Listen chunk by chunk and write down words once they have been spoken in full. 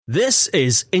This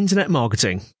is Internet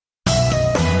Marketing.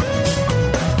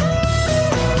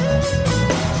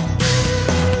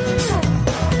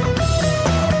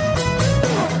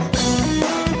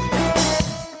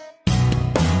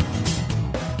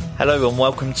 Hello and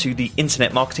welcome to the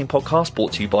Internet Marketing Podcast,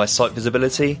 brought to you by Site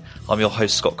Visibility. I'm your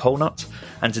host, Scott Colnut,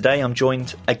 and today I'm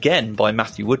joined again by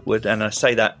Matthew Woodward. And I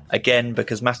say that again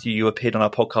because, Matthew, you appeared on our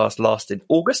podcast last in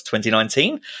August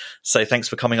 2019. So thanks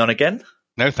for coming on again.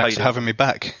 No, thanks for having me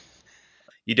back.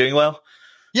 You doing well?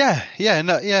 Yeah.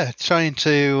 Trying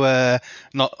to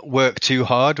not work too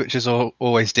hard, which is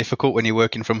always difficult when you're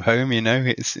working from home. You know,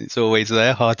 it's always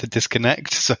there, hard to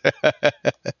disconnect. So.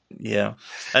 Yeah,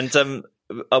 and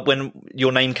when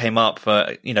your name came up,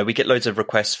 we get loads of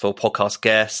requests for podcast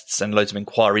guests and loads of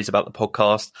inquiries about the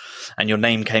podcast, and your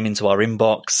name came into our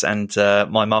inbox, and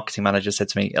my marketing manager said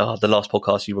to me, the last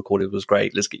podcast you recorded was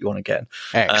great. Let's get you on again.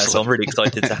 So I'm really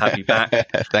excited to have you back.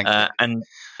 Thank you.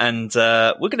 And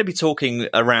we're going to be talking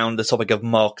around the topic of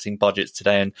marketing budgets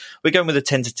today, and we're going with a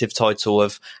tentative title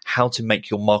of how to make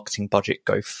your marketing budget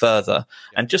go further.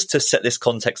 And just to set this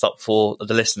context up for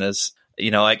the listeners,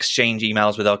 I exchange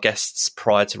emails with our guests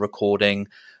prior to recording.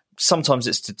 Sometimes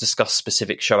it's to discuss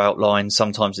specific show outlines.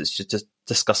 Sometimes it's just to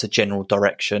discuss a general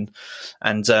direction.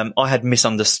 And I had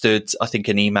misunderstood, I think,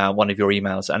 one of your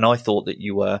emails, and I thought that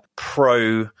you were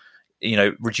pro,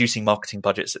 reducing marketing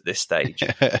budgets at this stage.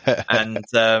 And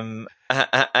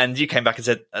you came back and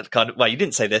said, you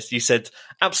didn't say this. You said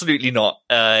absolutely not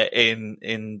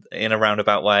in a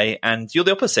roundabout way. And you're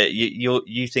the opposite.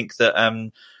 You think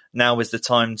that now is the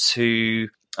time to,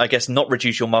 I guess, not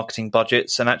reduce your marketing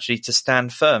budgets and actually to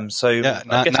stand firm. So yeah,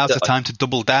 now's the time to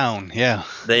double down. Yeah,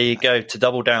 there you go, to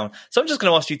double down. So I'm just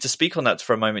going to ask you to speak on that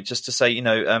for a moment, just to say,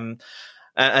 and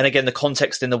again, the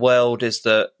context in the world is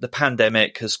that the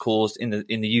pandemic has caused, in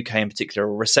the UK in particular,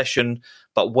 a recession,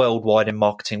 but worldwide in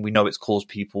marketing, we know it's caused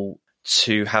people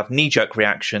to have knee-jerk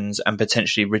reactions and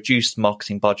potentially reduced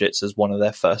marketing budgets as one of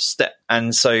their first steps.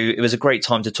 And so it was a great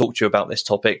time to talk to you about this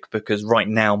topic, because right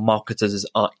now marketers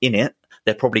are in it.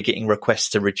 They're probably getting requests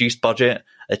to reduce budget,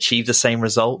 achieve the same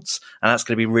results, and that's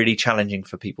going to be really challenging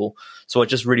for people. So I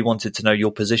just really wanted to know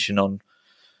your position on,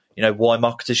 why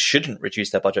marketers shouldn't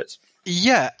reduce their budgets.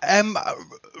 Yeah.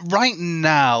 Right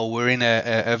now we're in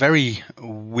a very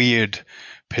weird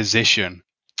position,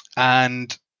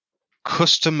 and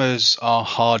customers are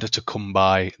harder to come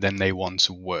by than they once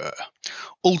were.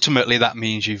 Ultimately, that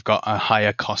means you've got a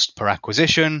higher cost per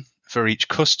acquisition for each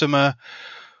customer.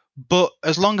 But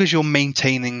as long as you're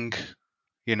maintaining,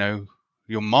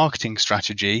 your marketing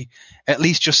strategy, at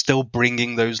least you're still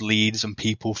bringing those leads and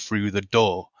people through the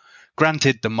door.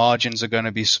 Granted, the margins are going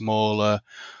to be smaller,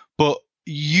 but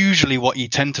usually what you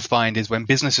tend to find is when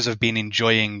businesses have been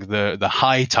enjoying the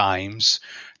high times,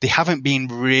 they haven't been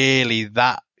really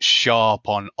that sharp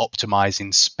on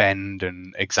optimizing spend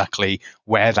and exactly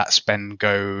where that spend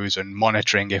goes and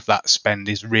monitoring if that spend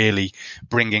is really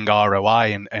bringing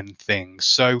ROI and things.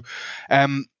 So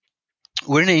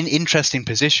we're in an interesting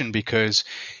position because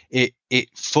it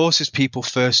forces people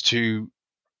first to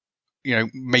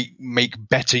make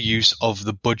better use of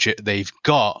the budget they've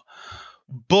got.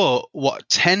 But what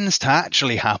tends to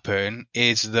actually happen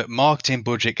is that marketing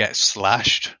budget gets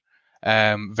slashed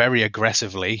very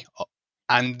aggressively.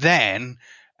 And then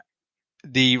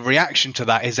the reaction to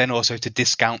that is then also to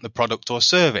discount the product or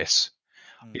service,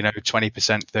 20%,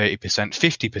 30%,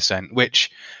 50%, which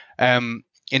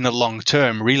in the long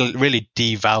term really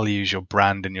devalues your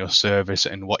brand and your service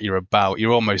and what you're about.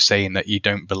 You're almost saying that you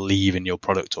don't believe in your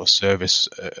product or service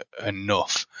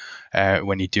enough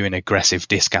when you're doing aggressive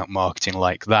discount marketing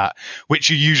like that, which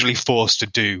you're usually forced to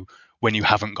do when you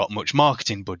haven't got much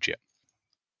marketing budget.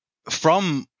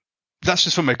 That's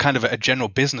just from a kind of a general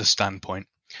business standpoint.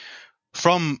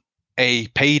 From a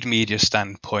paid media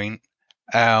standpoint,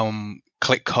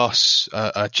 click costs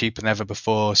are cheaper than ever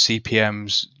before.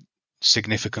 CPMs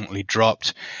significantly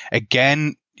dropped.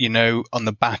 Again, on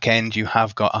the back end, you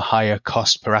have got a higher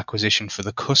cost per acquisition for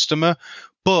the customer,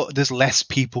 but there's less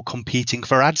people competing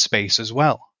for ad space as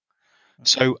well.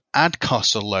 So ad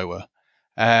costs are lower.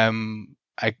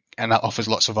 And that offers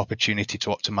lots of opportunity to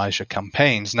optimize your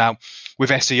campaigns. Now,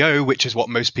 with SEO, which is what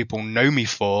most people know me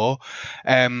for,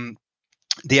 the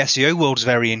SEO world is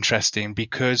very interesting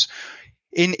because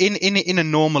in a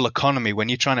normal economy, when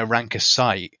you're trying to rank a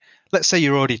site, let's say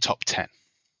you're already top 10.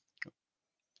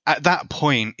 At that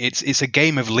point, it's a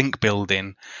game of link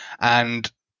building and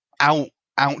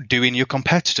outdoing your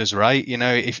competitors, right? You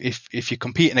know, if you're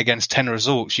competing against 10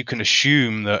 results, you can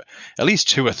assume that at least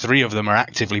 2 or 3 of them are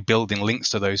actively building links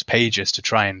to those pages to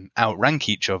try and outrank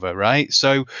each other, right?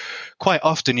 So quite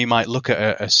often you might look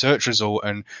at a search result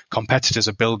and competitors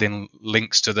are building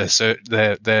links to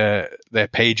their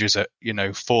pages at,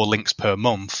 4 links per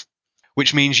month,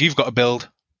 which means you've got to build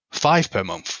 5 per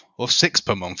month or 6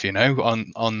 per month,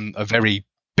 on a very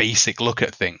basic look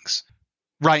at things.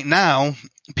 Right now,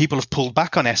 people have pulled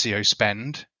back on SEO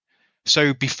spend.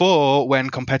 So before, when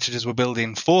competitors were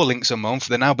building 4 links a month,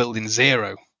 they're now building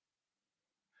 0.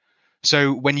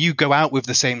 So when you go out with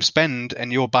the same spend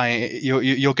and you're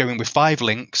going with 5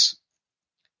 links,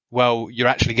 well, you're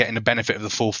actually getting the benefit of the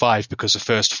full 5 because the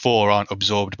first 4 aren't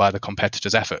absorbed by the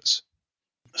competitors' efforts.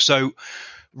 So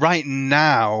right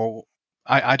now,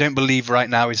 I don't believe right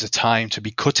now is a time to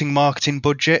be cutting marketing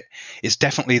budget. It's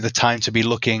definitely the time to be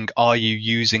looking, are you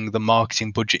using the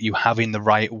marketing budget you have in the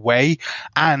right way?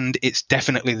 And it's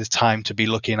definitely the time to be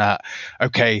looking at,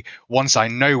 okay, once I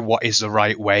know what is the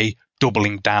right way,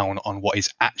 doubling down on what is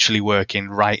actually working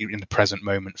right in the present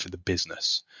moment for the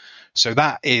business. So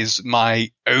that is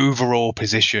my overall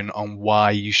position on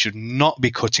why you should not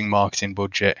be cutting marketing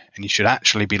budget and you should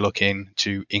actually be looking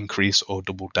to increase or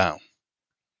double down.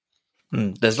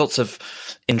 There's lots of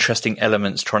interesting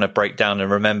elements trying to break down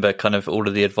and remember kind of all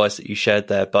of the advice that you shared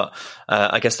there. But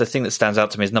I guess the thing that stands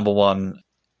out to me is, number one,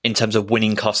 in terms of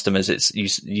winning customers,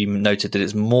 you noted that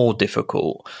it's more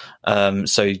difficult.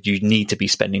 So you need to be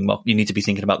you need to be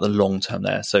thinking about the long term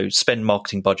there. So spend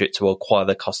marketing budget to acquire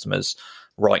the customers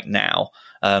right now.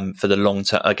 For the long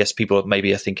term, I guess people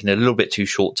maybe are thinking a little bit too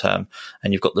short term,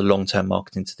 and you've got the long term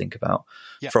marketing to think about.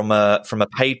 Yeah. From a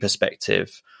paid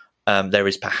perspective, there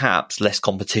is perhaps less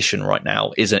competition right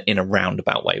now, isn't in a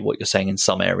roundabout way, what you're saying in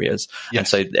some areas. Yes. And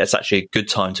so it's actually a good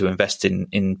time to invest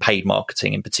in paid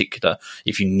marketing in particular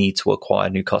if you need to acquire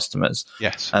new customers.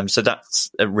 Yes. So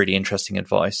that's a really interesting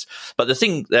advice. But the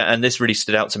thing, and this really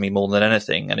stood out to me more than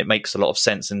anything, and it makes a lot of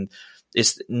sense, and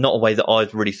it's not a way that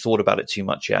I've really thought about it too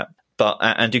much yet. But,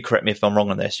 and do correct me if I'm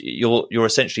wrong on this, you're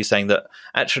essentially saying that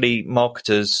actually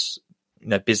marketers,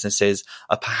 businesses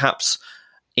are perhaps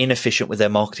inefficient with their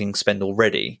marketing spend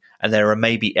already, and there are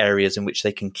maybe areas in which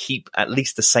they can keep at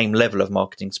least the same level of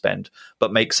marketing spend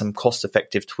but make some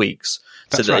cost-effective tweaks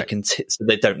so that they can so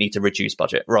they don't need to reduce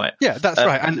budget. Right? Yeah, that's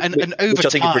right. And over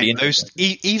time,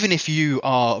 even if you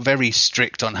are very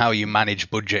strict on how you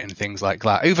manage budget and things like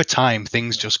that, over time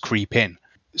things just creep in.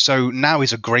 So now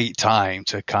is a great time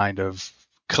to kind of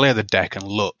clear the deck and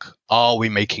look: are we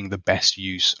making the best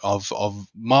use of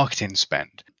marketing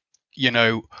spend?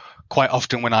 Quite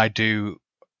often when I do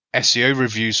SEO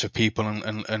reviews for people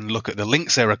and look at the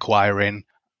links they're acquiring,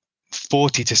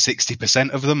 40 to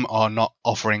 60% of them are not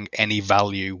offering any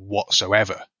value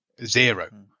whatsoever. 0.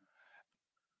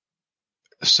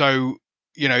 So,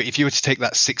 if you were to take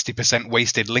that 60%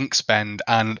 wasted link spend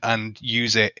and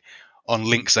use it on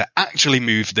links that actually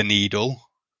move the needle,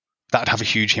 that'd have a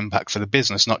huge impact for the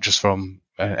business, not just from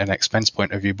an expense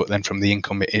point of view, but then from the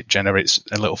income it generates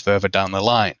a little further down the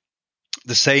line.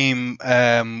 The same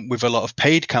with a lot of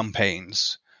paid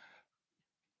campaigns.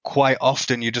 Quite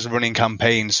often you're just running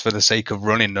campaigns for the sake of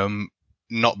running them,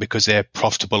 not because they're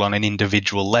profitable on an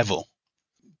individual level.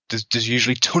 There's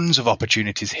usually tons of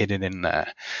opportunities hidden in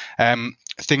there.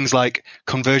 Things like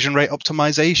conversion rate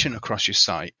optimization across your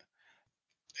site.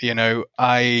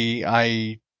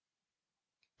 I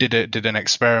did an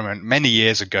experiment many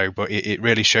years ago, but it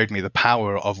really showed me the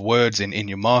power of words in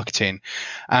your marketing.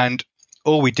 And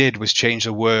all we did was change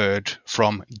the word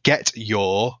from get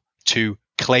your to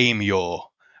claim your,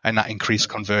 and that increased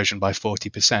conversion by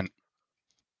 40%.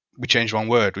 We changed one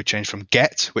word. We changed from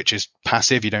get, which is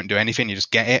passive, you don't do anything, you just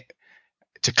get it,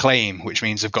 to claim, which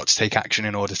means they've got to take action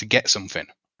in order to get something.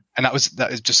 And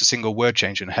that is just a single word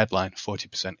change in a headline,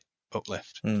 40%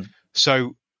 uplift.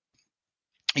 So,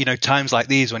 times like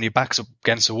these when your back's up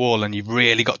against the wall and you've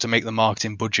really got to make the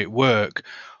marketing budget work,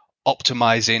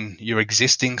 optimizing your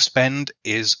existing spend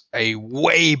is a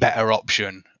way better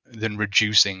option than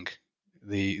reducing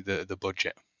the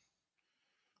budget.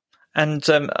 And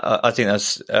I think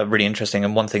that's really interesting.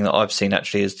 And one thing that I've seen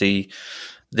actually is the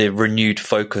renewed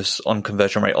focus on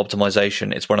conversion rate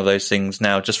optimization. It's one of those things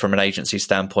now, just from an agency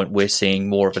standpoint, we're seeing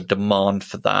more of a demand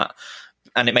for that.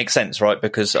 And it makes sense, right?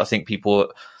 Because I think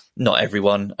people, not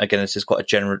everyone, again, this is quite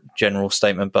a general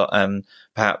statement, but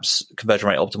perhaps conversion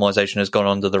rate optimization has gone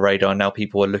under the radar. Now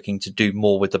people are looking to do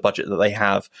more with the budget that they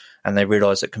have, and they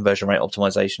realize that conversion rate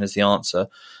optimization is the answer.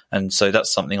 And so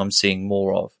that's something I'm seeing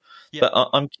more of. Yeah.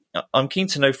 But I'm keen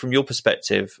to know from your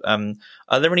perspective,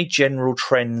 are there any general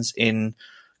trends in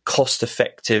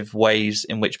cost-effective ways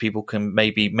in which people can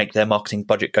maybe make their marketing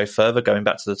budget go further, going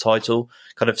back to the title,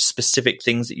 kind of specific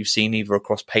things that you've seen either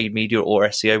across paid media or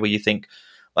SEO where you think,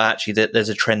 well, actually, there's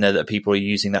a trend there that people are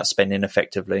using that spending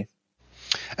effectively?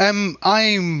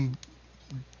 I'm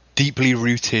deeply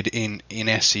rooted in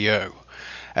SEO.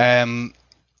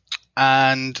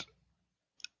 And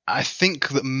I think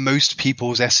that most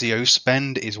people's SEO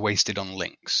spend is wasted on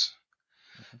links.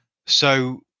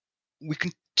 So we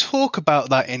can talk about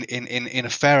that in a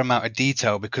fair amount of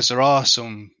detail, because there are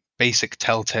some basic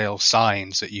telltale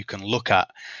signs that you can look at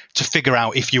to figure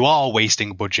out if you are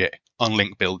wasting budget on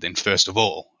link building, first of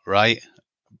all, right?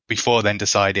 Before then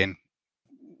deciding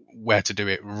where to do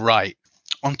it right.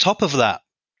 On top of that,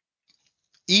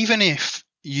 even if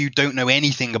you don't know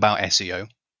anything about SEO,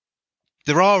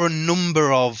 there are a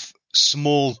number of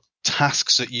small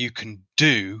tasks that you can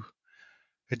do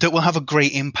that will have a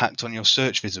great impact on your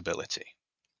search visibility.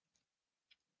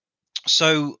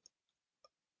 So,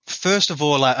 first of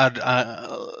all,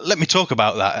 let me talk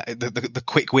about that. The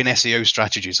quick win SEO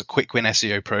strategies, the quick win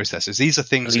SEO processes. These are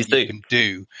things that you can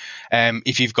do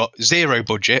if you've got zero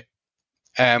budget,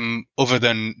 other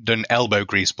than elbow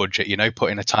grease budget,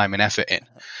 putting the time and effort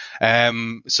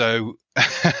in. So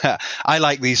I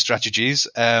like these strategies.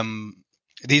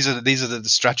 These are the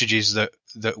strategies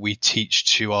that we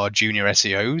teach to our junior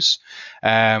SEOs.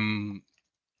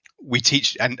 We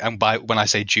teach, and when I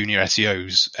say junior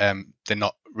SEOs, they're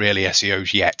not really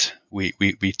SEOs yet. We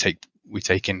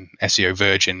take in SEO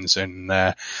virgins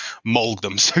and mold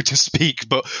them, so to speak.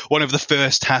 But one of the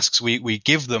first tasks we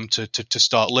give them to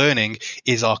start learning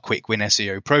is our quick win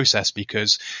SEO process,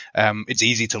 because it's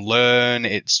easy to learn.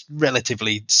 It's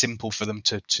relatively simple for them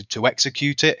to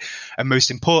execute it. And most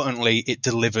importantly, it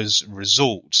delivers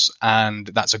results. And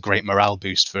that's a great morale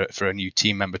boost for a new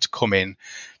team member to come in,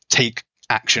 take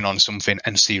action on something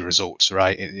and see results,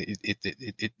 right?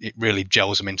 It really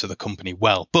gels them into the company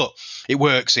well. But it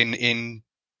works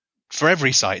for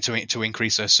every site to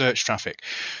increase their search traffic.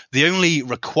 The only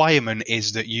requirement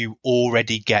is that you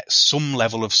already get some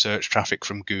level of search traffic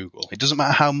from Google. It doesn't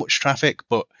matter how much traffic,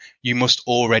 but you must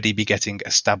already be getting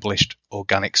established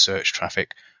organic search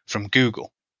traffic from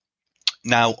Google.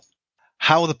 Now,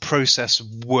 how the process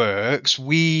works,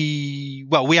 we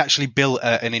actually built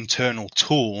an internal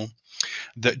tool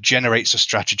that generates a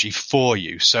strategy for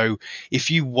you. So if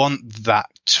you want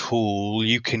that tool,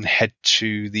 you can head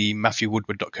to the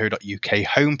matthewwoodward.co.uk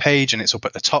homepage, and it's up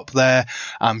at the top there.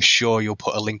 I'm sure you'll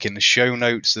put a link in the show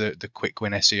notes, the quick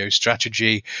win SEO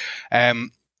strategy.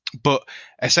 But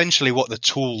essentially what the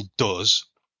tool does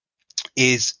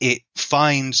is it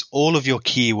finds all of your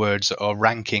keywords that are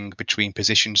ranking between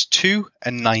positions 2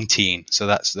 and 19. So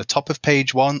that's the top of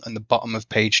page 1 and the bottom of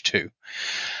page 2.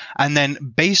 And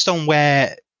then based on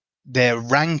where they're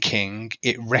ranking,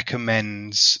 it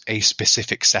recommends a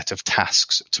specific set of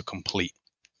tasks to complete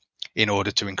in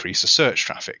order to increase the search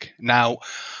traffic. Now,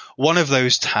 one of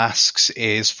those tasks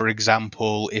is, for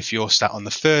example, if you're sat on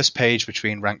the first page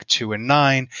between rank 2 and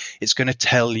 9, it's going to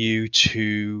tell you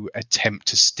to attempt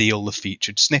to steal the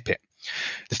featured snippet.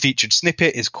 The featured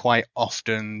snippet is quite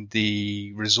often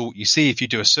the result you see. If you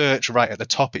do a search right at the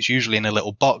top, it's usually in a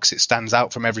little box. It stands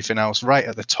out from everything else right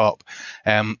at the top.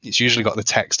 It's usually got the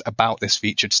text about this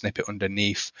featured snippet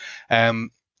underneath.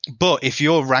 But if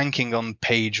you're ranking on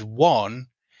page 1,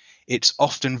 it's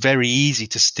often very easy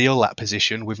to steal that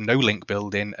position with no link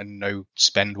building and no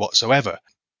spend whatsoever.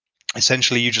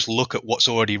 Essentially, you just look at what's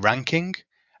already ranking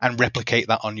and replicate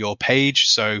that on your page.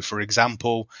 So, for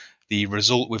example, the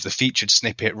result with the featured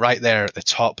snippet right there at the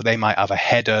top, they might have a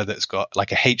header that's got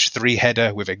like a H3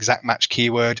 header with exact match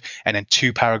keyword and then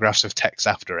 2 paragraphs of text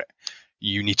after it.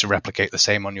 You need to replicate the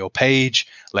same on your page,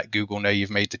 let Google know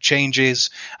you've made the changes,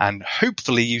 and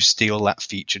hopefully you steal that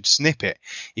featured snippet.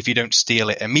 If you don't steal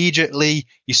it immediately,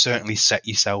 you certainly set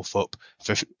yourself up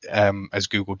for as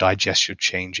Google digests your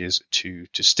changes to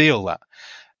steal that.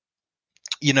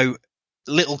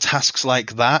 Little tasks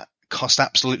like that cost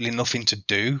absolutely nothing to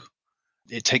do.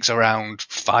 It takes around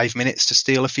 5 minutes to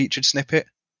steal a featured snippet,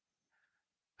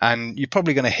 and you're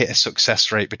probably going to hit a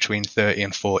success rate between 30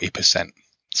 and 40%.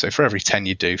 So for every 10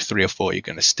 you do, 3 or 4 you're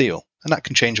going to steal. And that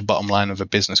can change the bottom line of a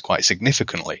business quite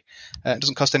significantly. It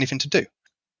doesn't cost anything to do.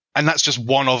 And that's just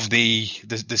one of the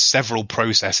several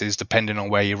processes, depending on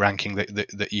where you're ranking,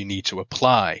 that you need to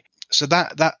apply. So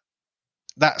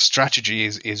that strategy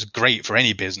is great for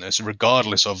any business,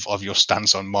 regardless of your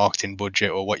stance on marketing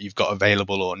budget or what you've got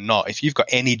available or not. If you've got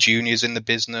any juniors in the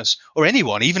business, or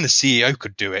anyone, even the CEO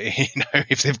could do it,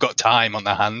 if they've got time on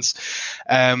their hands.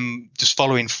 Just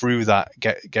following through that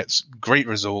gets great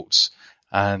results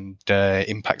and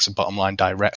impacts the bottom line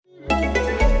directly.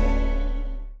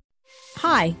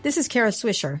 Hi, this is Kara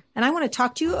Swisher, and I want to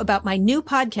talk to you about my new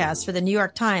podcast for the New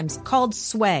York Times called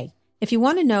Sway. If you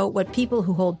want to know what people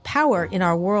who hold power in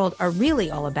our world are really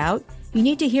all about, you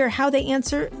need to hear how they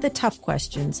answer the tough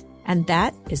questions. And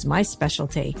that is my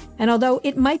specialty. And although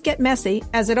it might get messy,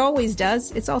 as it always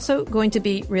does, it's also going to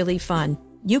be really fun.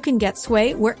 You can get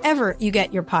Sway wherever you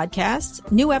get your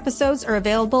podcasts. New episodes are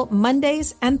available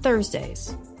Mondays and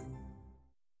Thursdays.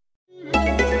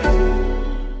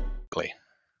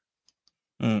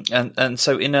 And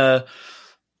so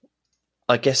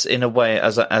I guess in a way,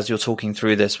 as you're talking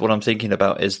through this, what I'm thinking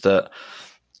about is that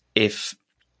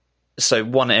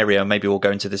one area, maybe we'll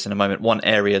go into this in a moment, one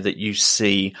area that you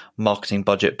see marketing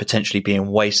budget potentially being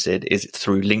wasted is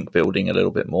through link building a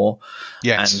little bit more.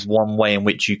 Yes. And one way in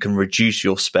which you can reduce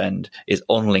your spend is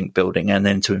on link building, and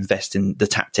then to invest in the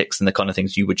tactics and the kind of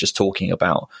things you were just talking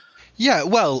about. Yeah,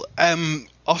 well,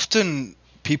 often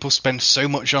people spend so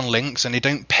much on links and they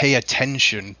don't pay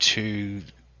attention to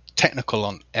technical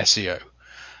on SEO.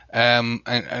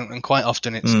 And quite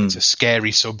often it's a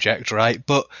scary subject, right?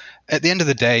 But at the end of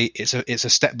the day, it's a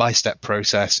step-by-step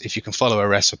process. If you can follow a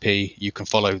recipe, you can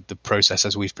follow the process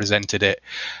as we've presented it.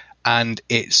 And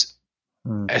it's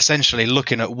essentially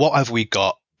looking at what have we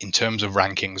got in terms of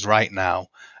rankings right now,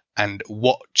 and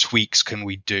what tweaks can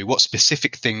we do? What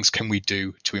specific things can we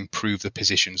do to improve the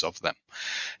positions of them?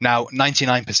 Now,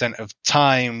 99% of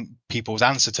time, people's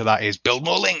answer to that is build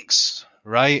more links,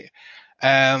 right?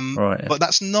 Right. But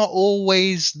that's not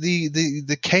always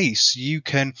the case. You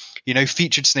can,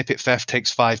 featured snippet theft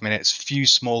takes 5 minutes, few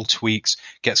small tweaks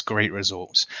gets great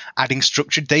results. Adding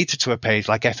structured data to a page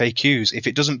like FAQs, if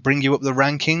it doesn't bring you up the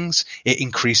rankings, it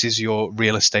increases your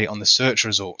real estate on the search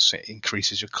results. It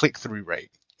increases your click-through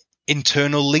rate.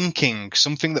 Internal linking,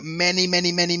 something that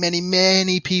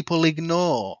many people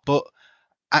ignore, but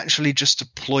actually just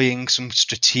deploying some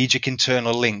strategic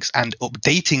internal links and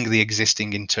updating the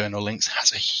existing internal links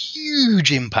has a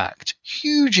huge impact.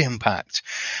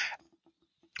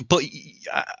 But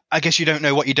I guess you don't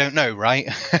know what you don't know,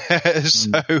 right?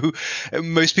 So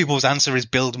most people's answer is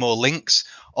build more links.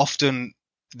 Often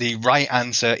the right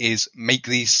answer is make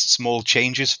these small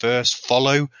changes first,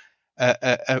 follow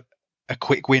a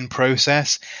quick win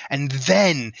process, and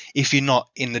then if you're not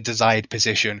in the desired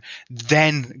position,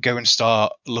 then go and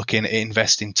start looking at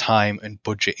investing time and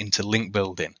budget into link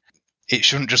building. It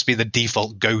shouldn't just be the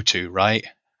default go-to, right?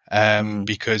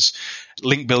 Because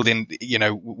link building,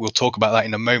 we'll talk about that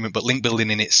in a moment, but link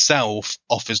building in itself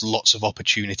offers lots of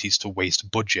opportunities to waste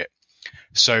budget.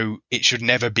 So it should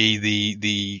never be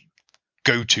the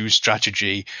go-to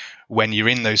strategy when you're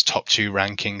in those top 2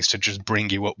 rankings to just bring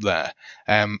you up there.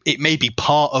 It may be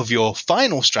part of your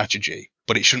final strategy,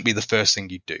 but it shouldn't be the first thing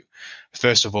you do.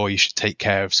 First of all, you should take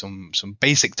care of some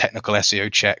basic technical SEO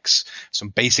checks, some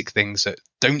basic things that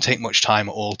don't take much time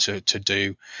at all to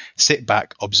do. Sit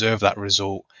back, observe that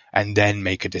result, and then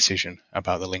make a decision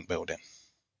about the link building.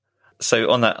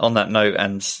 So on that note,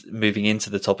 and moving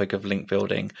into the topic of link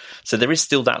building, so there is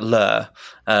still that lure,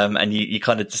 and you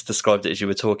kind of just described it as you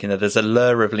were talking there. There's a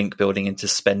lure of link building and to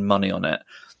spend money on it,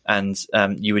 and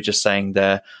you were just saying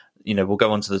there, we'll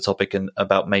go on to the topic and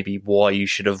about maybe why you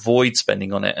should avoid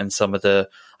spending on it and some of the,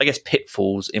 I guess,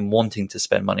 pitfalls in wanting to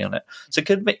spend money on it. So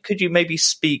could you maybe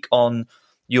speak on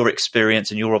your experience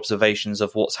and your observations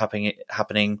of what's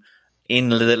happening in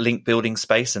the link building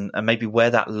space, and maybe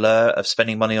where that lure of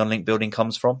spending money on link building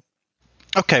comes from?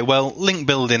 Okay, well, link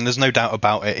building, there's no doubt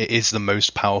about it. It is the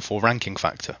most powerful ranking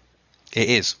factor. It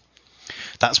is.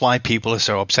 That's why people are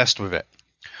so obsessed with it.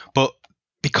 But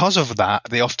because of that,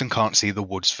 they often can't see the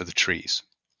woods for the trees.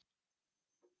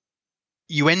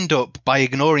 You end up, by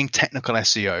ignoring technical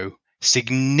SEO,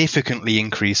 significantly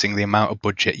increasing the amount of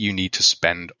budget you need to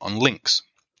spend on links.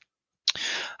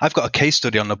 I've got a case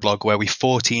study on the blog where we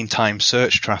 14 times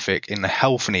search traffic in the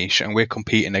health niche, and we're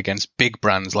competing against big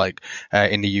brands like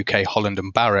in the UK, Holland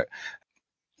and Barrett.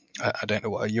 I don't know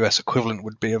what a US equivalent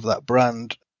would be of that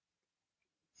brand.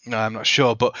 No, I'm not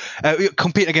sure, but we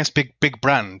compete against big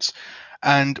brands,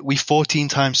 and we 14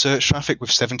 times search traffic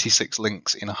with 76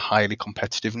 links in a highly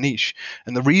competitive niche.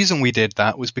 And the reason we did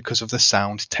that was because of the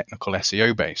sound technical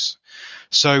SEO base.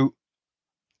 So,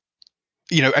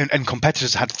 and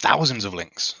competitors had thousands of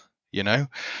links,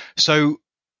 So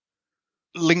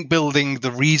link building,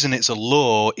 the reason it's a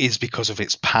law is because of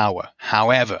its power.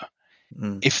 However,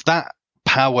 if that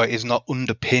power is not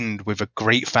underpinned with a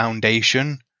great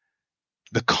foundation,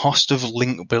 the cost of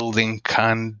link building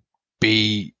can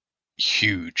be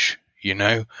huge,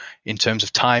 in terms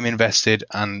of time invested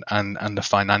and the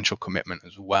financial commitment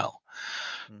as well.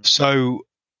 So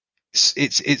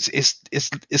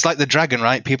it's like the dragon,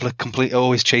 right? People are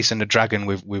always chasing the dragon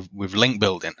with link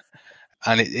building,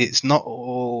 and it's not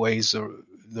always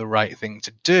the right thing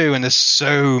to do. And there's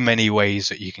so many ways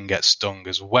that you can get stung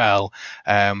as well,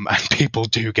 and people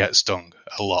do get stung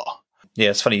a lot.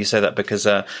 Yeah, it's funny you say that because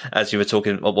as you were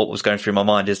talking, what was going through my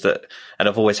mind is that, and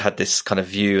I've always had this kind of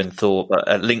view and thought,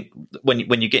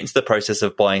 when you get into the process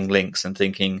of buying links and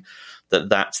thinking that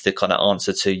that's the kind of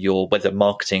answer to your whether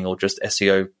marketing or just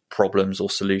SEO problems or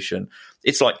solution,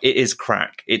 it's like it is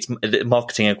crack. It's the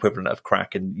marketing equivalent of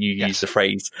crack, and you use the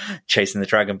phrase "chasing the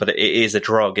dragon," but it is a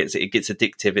drug. It gets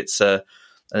addictive. And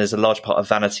there's a large part of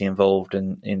vanity involved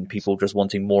in people just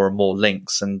wanting more and more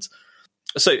links. And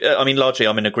so, I mean, largely,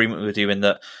 I'm in agreement with you in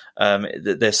that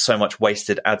there's so much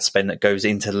wasted ad spend that goes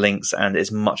into links, and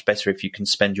it's much better if you can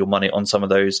spend your money on some of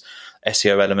those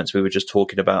SEO elements we were just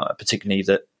talking about, particularly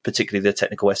the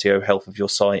technical SEO health of your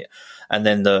site, and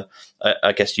then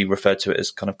I guess you referred to it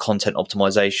as kind of content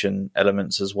optimization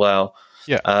elements as well.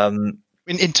 Yeah.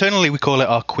 Internally, we call it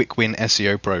our quick win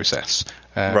SEO process.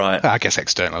 Right. I guess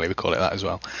externally we call it that as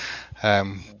well.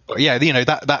 But yeah,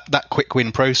 that quick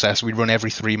win process we run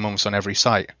every 3 months on every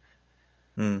site.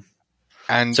 And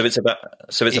so it's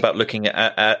about looking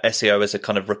at SEO as a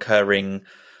kind of recurring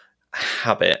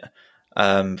habit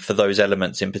for those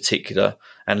elements in particular,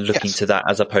 and looking to that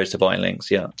as opposed to buying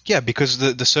links. Yeah, because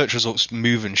the search results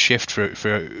move and shift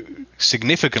for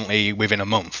significantly within a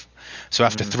month. So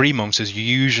after 3 months is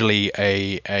usually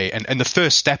and the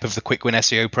first step of the quick win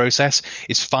SEO process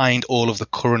is find all of the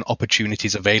current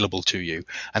opportunities available to you.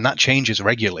 And that changes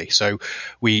regularly. So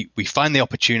we find the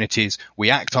opportunities, we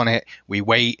act on it, we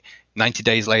wait 90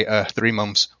 days later, 3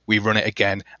 months, we run it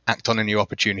again, act on a new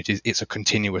opportunity. It's a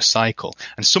continuous cycle.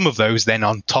 And some of those then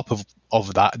on top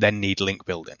of that then need link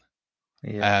building.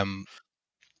 Yeah.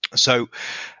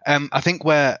 I think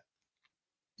where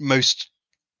most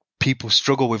people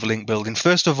struggle with link building,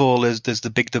 first of all, there's the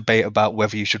big debate about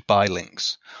whether you should buy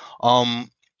links.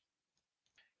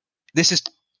 This is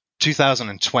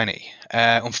 2020.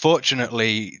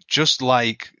 Unfortunately, just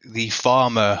like the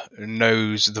farmer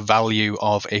knows the value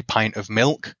of a pint of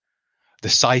milk, the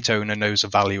site owner knows the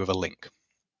value of a link.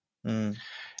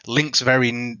 Links are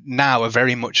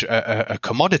very much a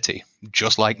commodity,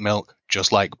 just like milk,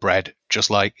 just like bread, just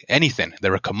like anything.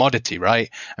 They're a commodity, right?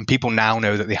 And people now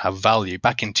know that they have value.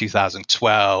 Back in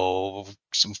 2012,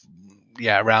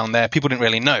 around there, people didn't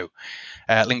really know.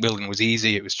 Link building was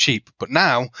easy, it was cheap. But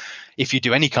now, if you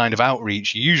do any kind of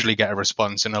outreach, you usually get a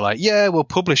response and they're like, yeah, we'll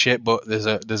publish it, but there's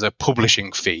a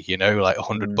publishing fee, like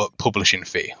 $100 publishing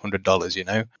fee,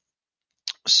 $100,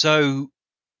 So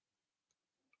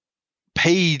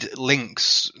paid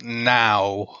links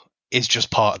now is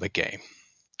just part of the game.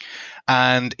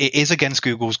 And it is against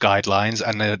Google's guidelines,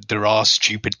 and there are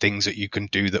stupid things that you can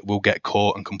do that will get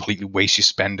caught and completely waste your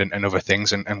spend and other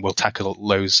things, and we'll tackle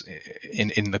those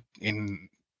in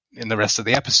the rest of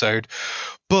the episode.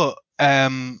 But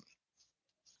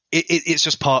it's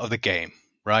just part of the game,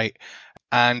 right?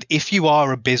 And if you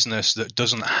are a business that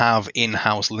doesn't have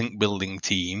in-house link building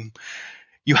team,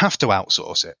 you have to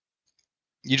outsource it.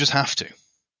 You just have to.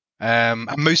 And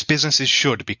most businesses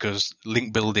should, because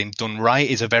link building done right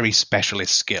is a very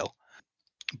specialist skill.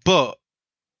 But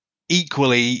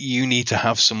equally, you need to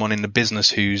have someone in the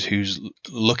business who's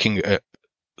looking at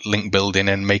link building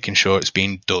and making sure it's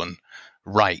being done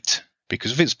right.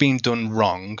 Because if it's being done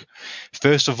wrong,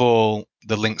 first of all,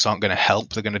 the links aren't going to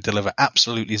help. They're going to deliver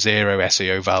absolutely zero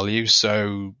SEO value.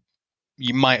 So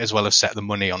you might as well have set the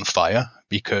money on fire,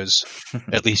 because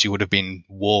at least you would have been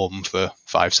warm for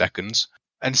 5 seconds.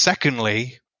 And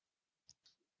secondly,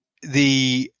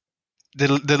 the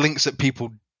links that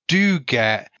people do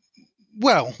get,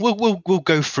 well, we'll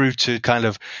go through to kind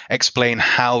of explain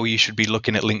how you should be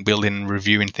looking at link building and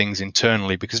reviewing things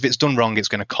internally, because if it's done wrong, it's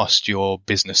going to cost your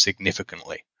business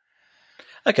significantly.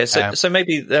 Okay, so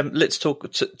maybe let's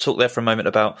talk there for a moment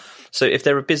about, so if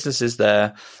there are businesses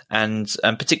there, and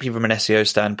particularly from an SEO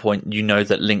standpoint,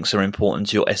 that links are important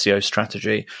to your SEO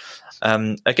strategy.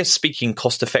 I guess speaking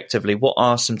cost effectively, what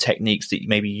are some techniques that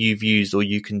maybe you've used or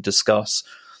you can discuss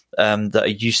that are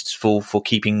useful for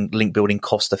keeping link building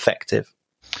cost effective?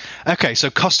 Okay, so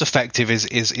cost effective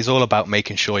is all about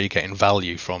making sure you're getting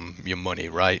value from your money,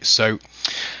 right? So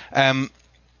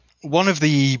one of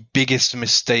the biggest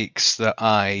mistakes that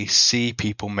I see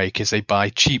people make is they buy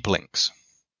cheap links.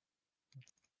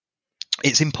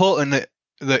 It's important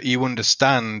that you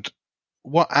understand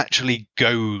what actually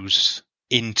goes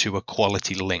into a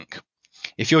quality link.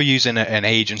 If you're using an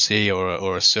agency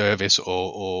or a service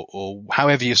or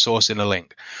however you're sourcing a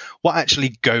link, what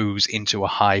actually goes into a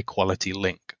high quality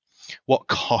link? what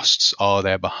costs are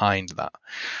there behind that?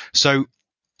 So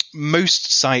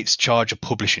most sites charge a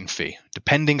publishing fee.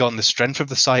 Depending on the strength of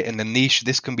the site and the niche,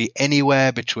 this can be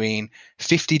anywhere between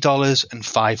 $50 and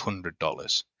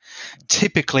 $500.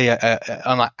 Typically,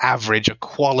 on average, a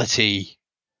quality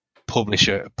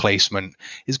publisher placement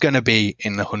is going to be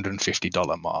in the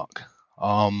 $150 mark.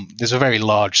 There's a very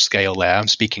large scale there. I'm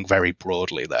speaking very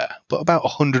broadly there, but about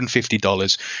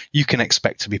 $150 you can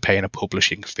expect to be paying a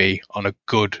publishing fee on a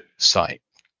good site.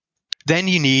 Then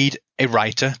you need a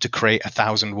writer to create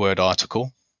 1,000-word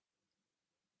article.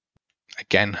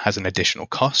 Again, has an additional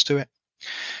cost to it.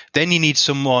 Then you need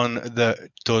someone that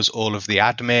does all of the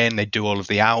admin. They do all of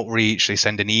the outreach. They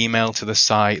send an email to the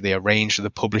site. They arrange for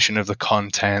the publishing of the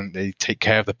content. They take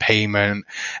care of the payment.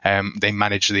 They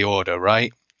manage the order,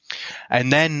 right?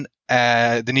 And then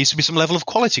there needs to be some level of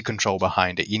quality control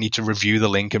behind it. You need to review the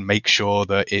link and make sure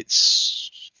that it's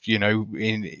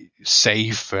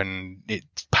safe and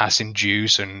it's passing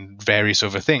juice and various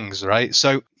other things, right?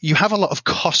 So you have a lot of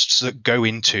costs that go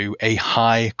into a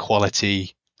high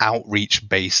quality outreach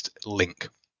based link.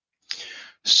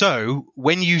 So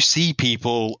when you see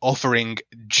people offering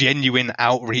genuine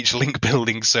outreach link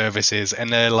building services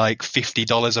and they're like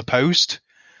 $50 a post,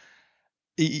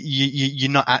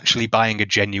 you're not actually buying a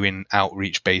genuine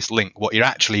outreach based link. What you're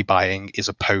actually buying is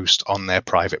a post on their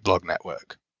private blog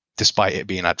network, despite it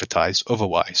being advertised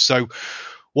otherwise. So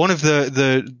one of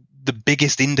the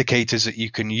biggest indicators that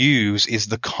you can use is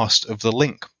the cost of the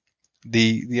link.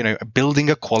 Building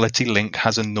a quality link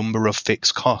has a number of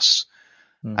fixed costs,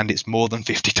 and it's more than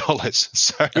 $50.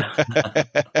 So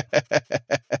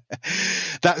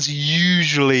that's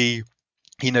usually,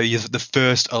 the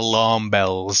first alarm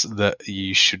bells that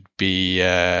you should be,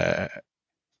 paying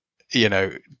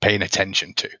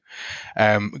attention to.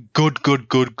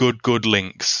 Good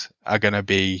links are going to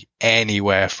be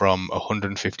anywhere from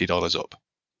 $150 up.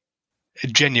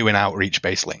 Genuine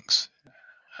outreach-based links.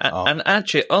 And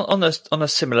actually, on a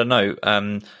similar note,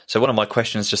 so one of my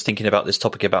questions, just thinking about this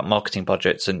topic about marketing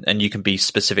budgets, and you can be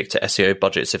specific to SEO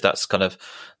budgets if that's kind of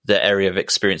the area of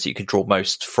experience that you can draw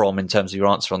most from in terms of your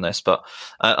answer on this. But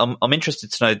I'm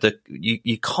interested to know that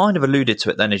you kind of alluded to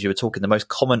it then as you were talking, the most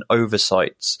common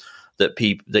oversights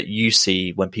that you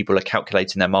see when people are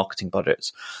calculating their marketing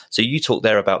budgets. So you talk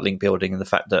there about link building and the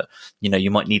fact that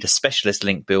you might need a specialist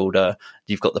link builder.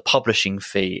 You've got the publishing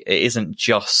fee. It isn't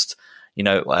just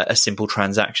a simple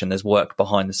transaction. There's work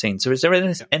behind the scenes. So is there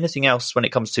anything else when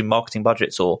it comes to marketing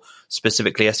budgets or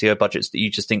specifically SEO budgets that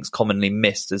you just think is commonly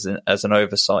missed as an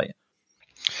oversight?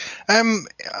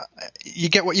 You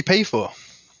get what you pay for.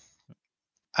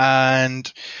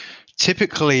 And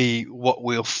typically what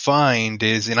we'll find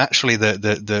is, and actually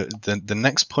the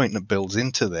next point that builds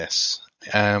into this,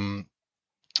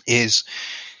 is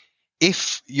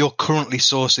if you're currently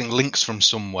sourcing links from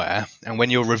somewhere and when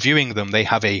you're reviewing them, they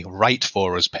have a write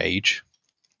for us page,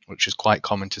 which is quite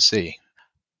common to see.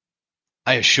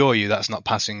 I assure you that's not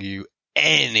passing you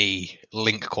any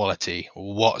link quality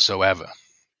whatsoever.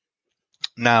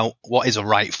 Now, what is a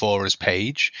write for us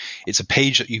page? It's a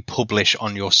page that you publish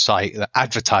on your site that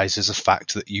advertises the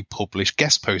fact that you publish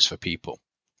guest posts for people.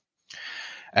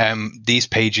 These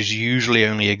pages usually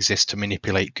only exist to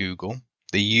manipulate Google.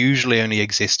 They usually only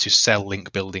exist to sell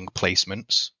link building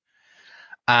placements.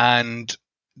 And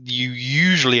you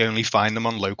usually only find them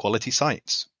on low quality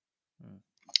sites.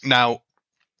 Now,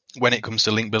 when it comes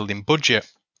to link building budget,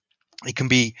 it can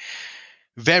be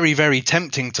very, very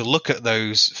tempting to look at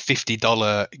those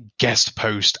 $50 guest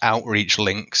post outreach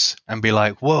links and be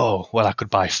like, whoa, well, I could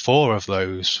buy 4 of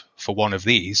those for one of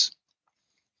these.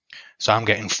 So I'm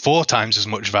getting 4 times as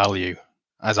much value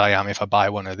as I am if I buy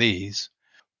one of these.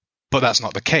 But that's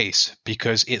not the case,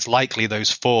 because it's likely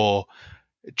those 4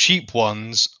 cheap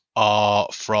ones are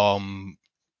from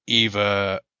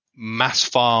either mass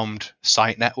farmed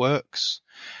site networks.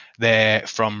 They're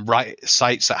from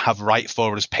sites that have write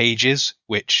for us pages,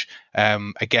 which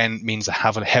again means they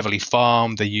have heavily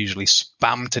farmed. They usually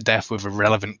spam to death with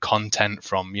irrelevant content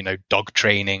from dog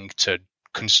training to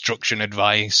construction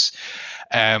advice.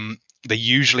 They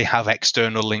usually have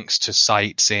external links to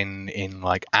sites in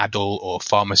like adult or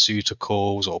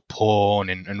pharmaceuticals or porn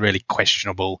and really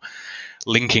questionable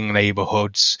linking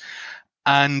neighborhoods.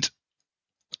 And,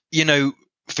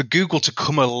 for Google to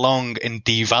come along and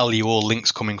devalue all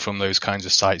links coming from those kinds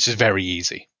of sites is very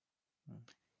easy.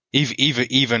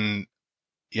 Even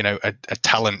a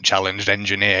talent challenged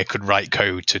engineer could write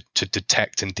code to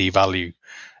detect and devalue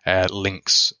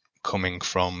links coming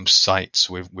from sites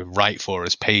with write for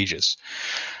us pages.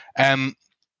 The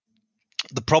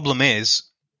problem is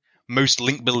most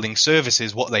link building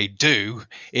services, what they do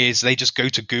is they just go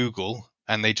to Google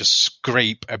and they just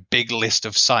scrape a big list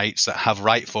of sites that have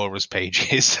Write For Us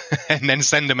pages and then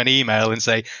send them an email and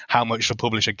say how much to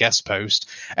publish a guest post,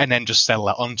 and then just sell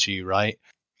that on to you, right?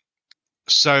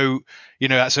 So,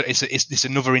 it's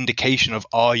another indication of,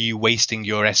 are you wasting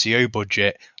your SEO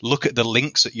budget? Look at the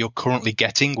links that you're currently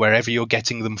getting, wherever you're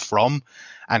getting them from,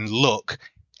 and look,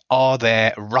 are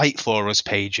there Write For Us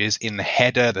pages in the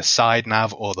header, the side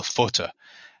nav, or the footer?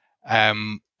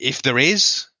 If there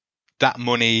is, that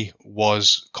money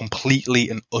was completely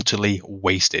and utterly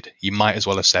wasted. You might as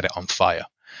well have set it on fire.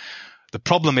 The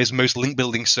problem is most link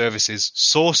building services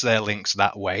source their links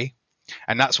that way.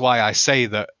 And that's why I say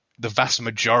that the vast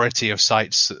majority of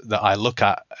sites that I look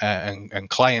at and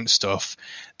client stuff,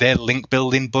 their link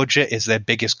building budget is their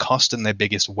biggest cost and their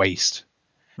biggest waste.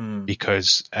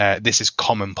 Because this is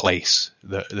commonplace.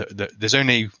 There's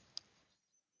only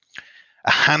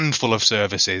a handful of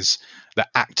services that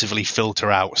actively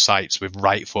filter out sites with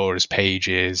Write For Us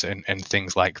pages and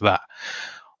things like that.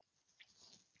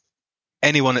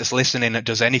 Anyone that's listening that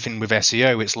does anything with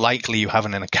SEO, it's likely you have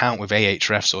an account with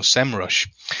Ahrefs or SEMrush.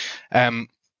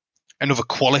 Another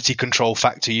quality control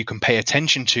factor you can pay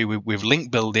attention to with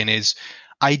link building is,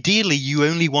 ideally, you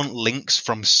only want links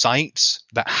from sites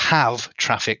that have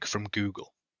traffic from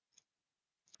Google.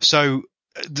 So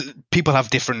people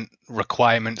have different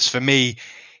requirements. For me,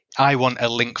 I want a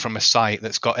link from a site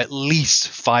that's got at least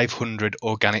 500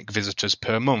 organic visitors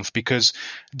per month, because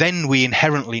then we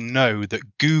inherently know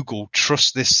that Google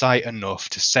trusts this site enough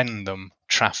to send them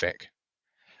traffic.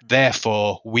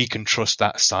 Therefore, we can trust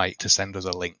that site to send us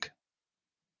a link.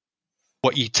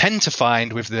 What you tend to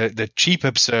find with the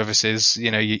cheaper services,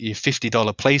 your $50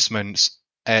 placements,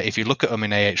 if you look at them in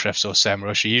Ahrefs or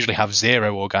SEMrush, you usually have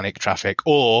zero organic traffic,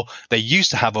 or they used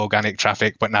to have organic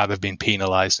traffic, but now they've been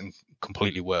penalized and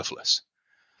completely worthless.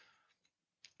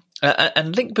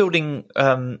 And link building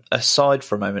aside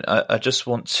for a moment, I just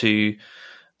want to,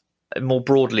 more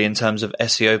broadly in terms of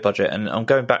SEO budget, and I'm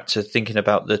going back to thinking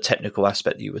about the technical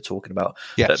aspect that you were talking about.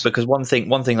 Yes. Because one thing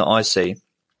that I see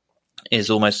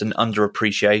is almost an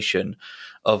underappreciation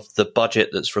of the budget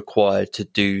that's required to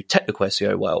do technical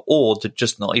SEO well, or to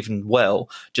just not even well,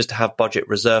 just to have budget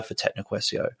reserved for technical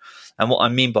SEO. And what I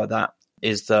mean by that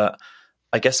is that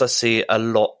I guess I see a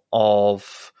lot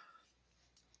of,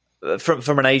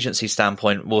 from an agency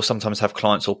standpoint, we'll sometimes have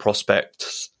clients or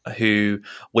prospects who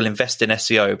will invest in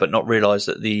SEO but not realize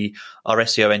that our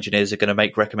SEO engineers are going to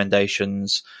make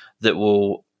recommendations that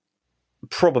will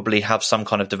probably have some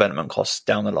kind of development costs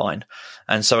down the line.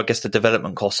 And so I guess the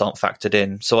development costs aren't factored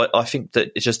in. So I think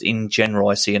that it's just in general,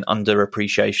 I see an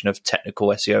underappreciation of technical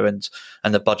SEO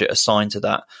and the budget assigned to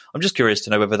that. I'm just curious to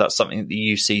know whether that's something that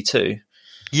you see too.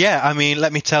 Yeah, I mean,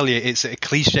 let me tell you, it's a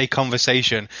cliche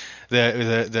conversation.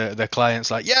 The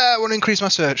client's like, yeah, I want to increase my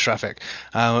search traffic.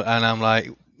 And I'm like,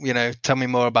 tell me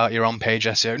more about your on-page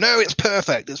SEO. No, it's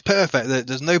perfect. It's perfect.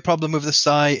 There's no problem with the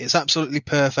site. It's absolutely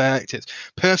perfect. It's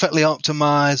perfectly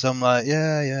optimized. I'm like,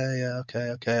 yeah,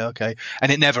 okay.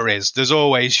 And it never is. There's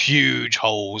always huge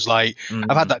holes. Like,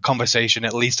 I've had that conversation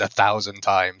at least 1,000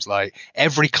 times. Like,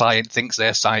 every client thinks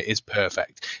their site is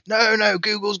perfect. No,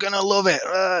 Google's going to love it.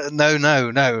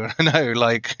 No.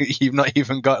 Like, you've not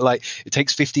even got, like, it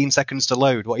takes 15 seconds to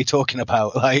load. What are you talking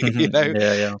about? Like,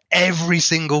 Yeah. Every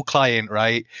single client,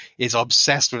 right, is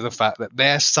obsessed with the fact that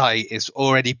their site is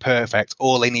already perfect.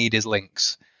 All they need is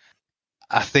links.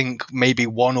 I think maybe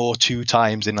 1 or 2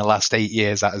 times in the last 8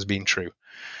 years that has been true.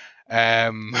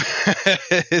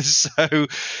 So,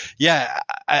 yeah,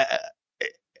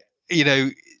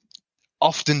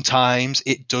 oftentimes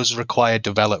it does require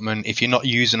development. If you're not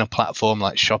using a platform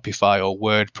like Shopify or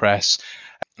WordPress,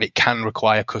 it can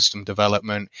require custom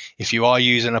development. If you are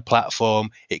using a platform,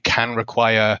 it can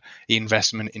require the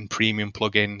investment in premium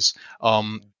plugins.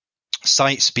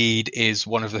 Site speed is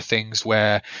one of the things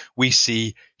where we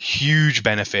see huge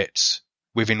benefits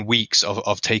within weeks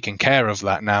of taking care of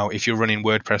that. Now, if you're running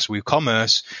WordPress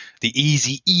WooCommerce, the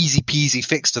easy peasy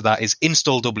fix to that is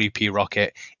install WP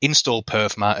Rocket, install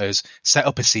Perf Matters, set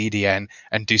up a CDN,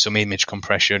 and do some image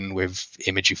compression with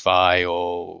Imagify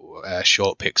or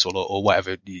Short Pixel or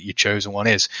whatever your chosen one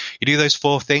is. You do those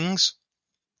 4 things,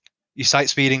 your site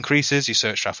speed increases, your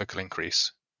search traffic will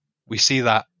increase. We see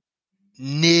that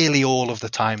nearly all of the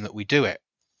time that we do it.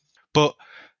 But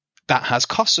that has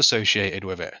costs associated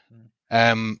with it.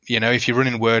 If you're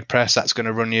running WordPress, that's going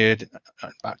to run you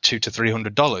about $200 to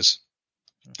 $300.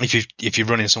 If you're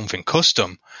running something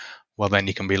custom, well, then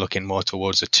you can be looking more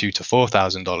towards $2,000 to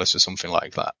 $4,000 for something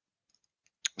like that.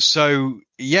 So,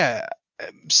 yeah,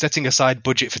 setting aside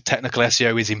budget for technical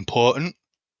SEO is important.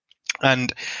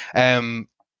 And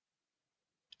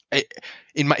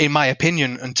in my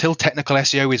opinion, until technical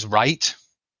SEO is right,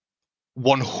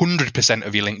 100%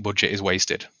 of your link budget is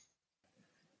wasted.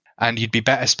 And you'd be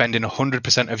better spending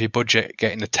 100% of your budget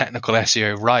getting the technical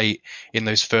SEO right in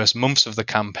those first months of the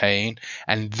campaign.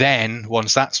 And then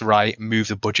once that's right, move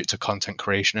the budget to content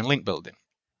creation and link building.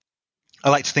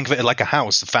 I like to think of it like a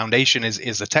house. The foundation is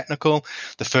the technical,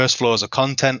 the first floors are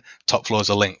content, top floors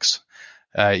are links.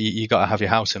 You got to have your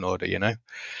house in order, you know?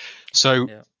 So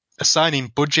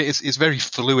assigning budget is very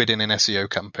fluid in an SEO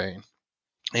campaign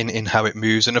in how it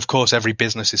moves. And of course, every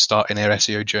business is starting their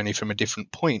SEO journey from a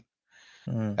different point.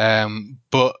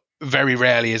 But very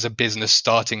rarely is a business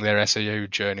starting their SEO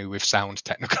journey with sound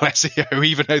technical SEO,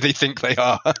 even though they think they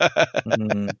are. Well,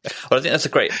 I think that's a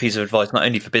great piece of advice, not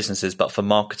only for businesses but for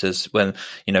marketers. When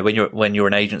you're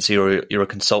an agency or you're a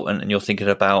consultant and you're thinking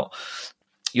about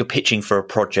you're pitching for a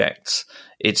project,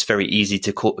 it's very easy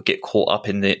to get caught up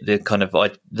in the kind of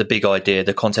the big idea,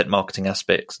 the content marketing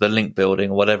aspects, the link building,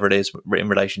 or whatever it is in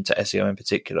relation to SEO in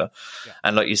particular. Yeah.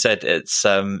 And like you said, it's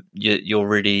you're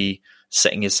really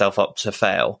setting yourself up to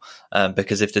fail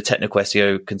because if the technical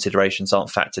SEO considerations aren't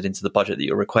factored into the budget that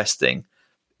you're requesting,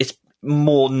 it's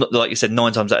more like you said,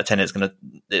 9 times out of 10 it's gonna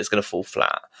fall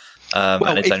flat.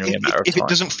 And it's only a matter of time. If it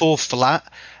doesn't fall flat,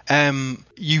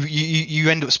 you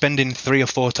end up spending 3 or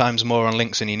 4 times more on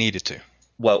links than you needed to.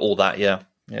 Well, all that, yeah.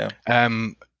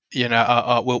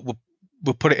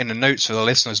 We'll put it in the notes for the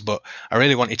listeners, but I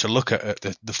really want you to look at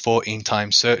the 14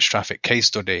 times search traffic case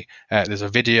study. There's a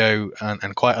video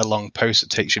and quite a long post that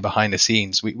takes you behind the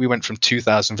scenes. We went from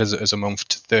 2,000 visitors a month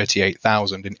to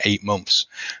 38,000 in 8 months.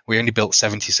 We only built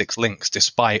 76 links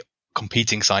despite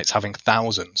competing sites having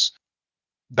thousands.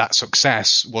 That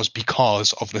success was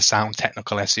because of the sound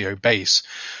technical SEO base.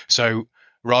 So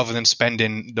rather than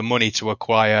spending the money to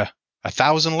acquire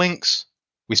 1,000 links,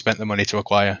 we spent the money to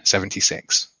acquire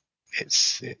 76. It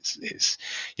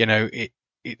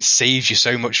saves you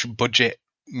so much budget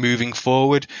moving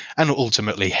forward, and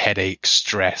ultimately headache,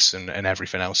 stress, and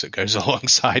everything else that goes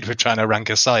alongside with trying to rank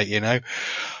a site. It's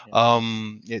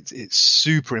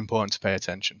super important to pay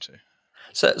attention to.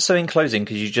 So in closing,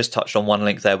 because you just touched on one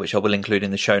link there, which I will include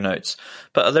in the show notes,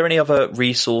 but are there any other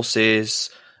resources,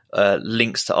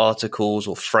 links to articles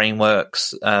or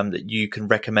frameworks that you can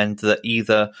recommend that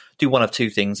either do one of two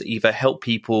things, either help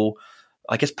people,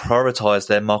 I guess, prioritize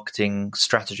their marketing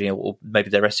strategy or maybe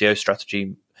their SEO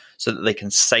strategy so that they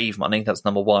can save money? That's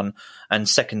number one. And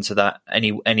second to that,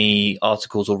 any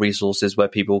articles or resources where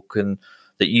people can,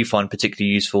 that you find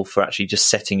particularly useful for actually just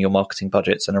setting your marketing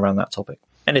budgets and around that topic?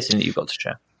 Anything that you've got to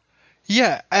share?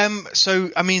 Yeah.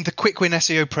 The Quick Win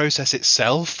SEO process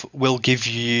itself will give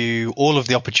you all of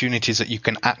the opportunities that you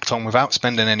can act on without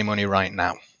spending any money right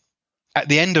now. At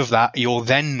the end of that, you'll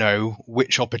then know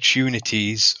which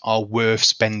opportunities are worth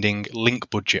spending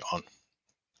link budget on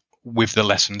with the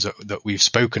lessons that we've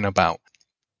spoken about.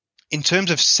 In terms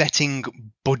of setting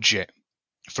budget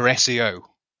for SEO,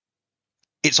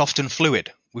 it's often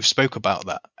fluid. We've spoke about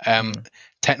that.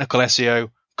 Technical SEO,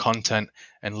 content,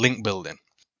 and link building.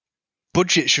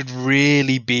 Budget should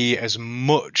really be as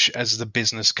much as the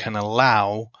business can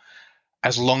allow,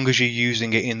 as long as you're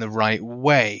using it in the right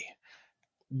way.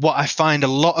 What I find a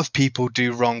lot of people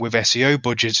do wrong with SEO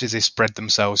budgets is they spread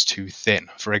themselves too thin.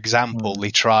 For example,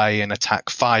 they try and attack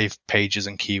 5 pages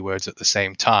and keywords at the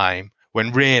same time,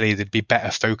 when really they'd be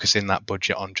better focusing that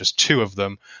budget on just 2 of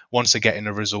them. Once they're getting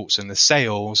the results and the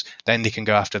sales, then they can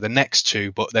go after the next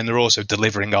 2, but then they're also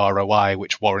delivering ROI,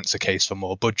 which warrants a case for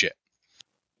more budget.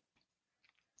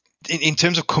 In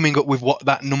terms of coming up with what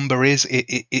that number is,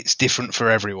 it's different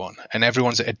for everyone, and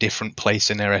everyone's at a different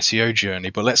place in their SEO journey.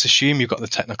 But let's assume you've got the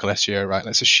technical SEO right.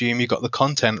 Let's assume you've got the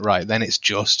content right. Then it's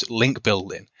just link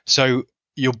building. So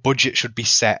your budget should be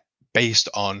set based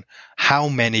on how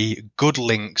many good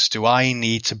links do I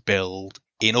need to build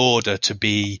in order to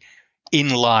be in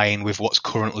line with what's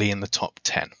currently in the top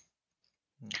 10.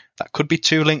 That could be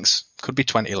 2 links, could be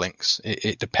 20 links.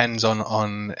 It depends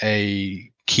on a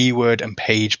keyword and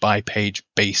page by page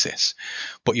basis.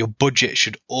 But your budget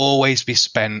should always be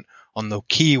spent on the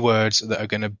keywords that are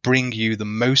going to bring you the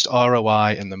most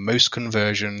ROI and the most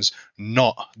conversions,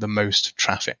 not the most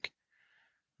traffic.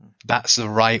 That's the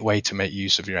right way to make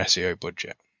use of your SEO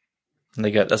budget. There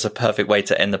you go. That's a perfect way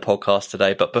to end the podcast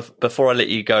today. But before I let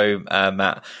you go,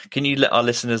 Matt, can you let our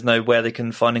listeners know where they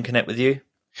can find and connect with you?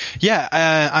 Yeah,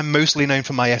 I'm mostly known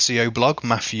for my SEO blog,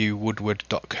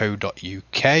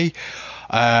 matthewwoodward.co.uk.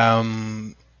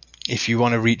 If you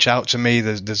want to reach out to me,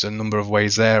 there's a number of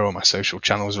ways there. All my social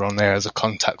channels are on there as a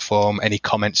contact form. Any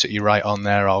comments that you write on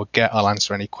there, I'll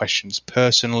answer any questions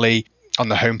personally. on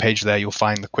the homepage there, you'll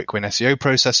find the quick win SEO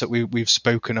process that we've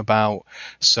spoken about.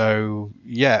 So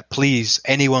yeah, please,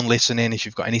 anyone listening, if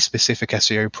you've got any specific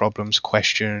SEO problems,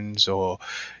 questions, or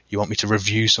you want me to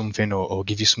review something or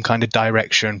give you some kind of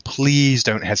direction, please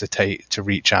don't hesitate to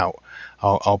reach out.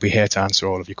 I'll be here to answer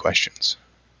all of your questions.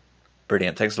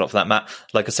 Brilliant. Thanks a lot for that, Matt.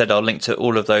 Like I said, I'll link to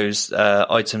all of those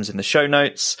items in the show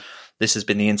notes. This has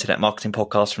been the Internet Marketing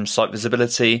Podcast from Site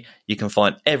Visibility. You can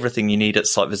find everything you need at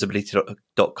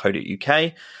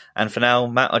sitevisibility.co.uk. And for now,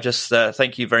 Matt, I just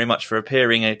thank you very much for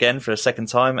appearing again for a second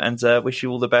time, and wish you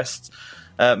all the best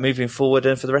moving forward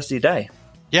and for the rest of your day.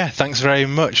 Yeah, thanks very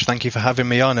much. Thank you for having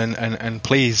me on. And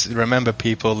please remember,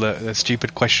 people, that the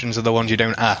stupid questions are the ones you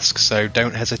don't ask. So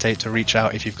don't hesitate to reach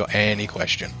out if you've got any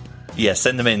question. Yeah,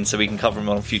 send them in so we can cover them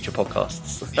on future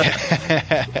podcasts.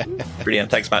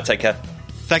 Brilliant. Thanks, Matt. Take care.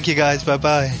 Thank you, guys.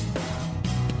 Bye-bye.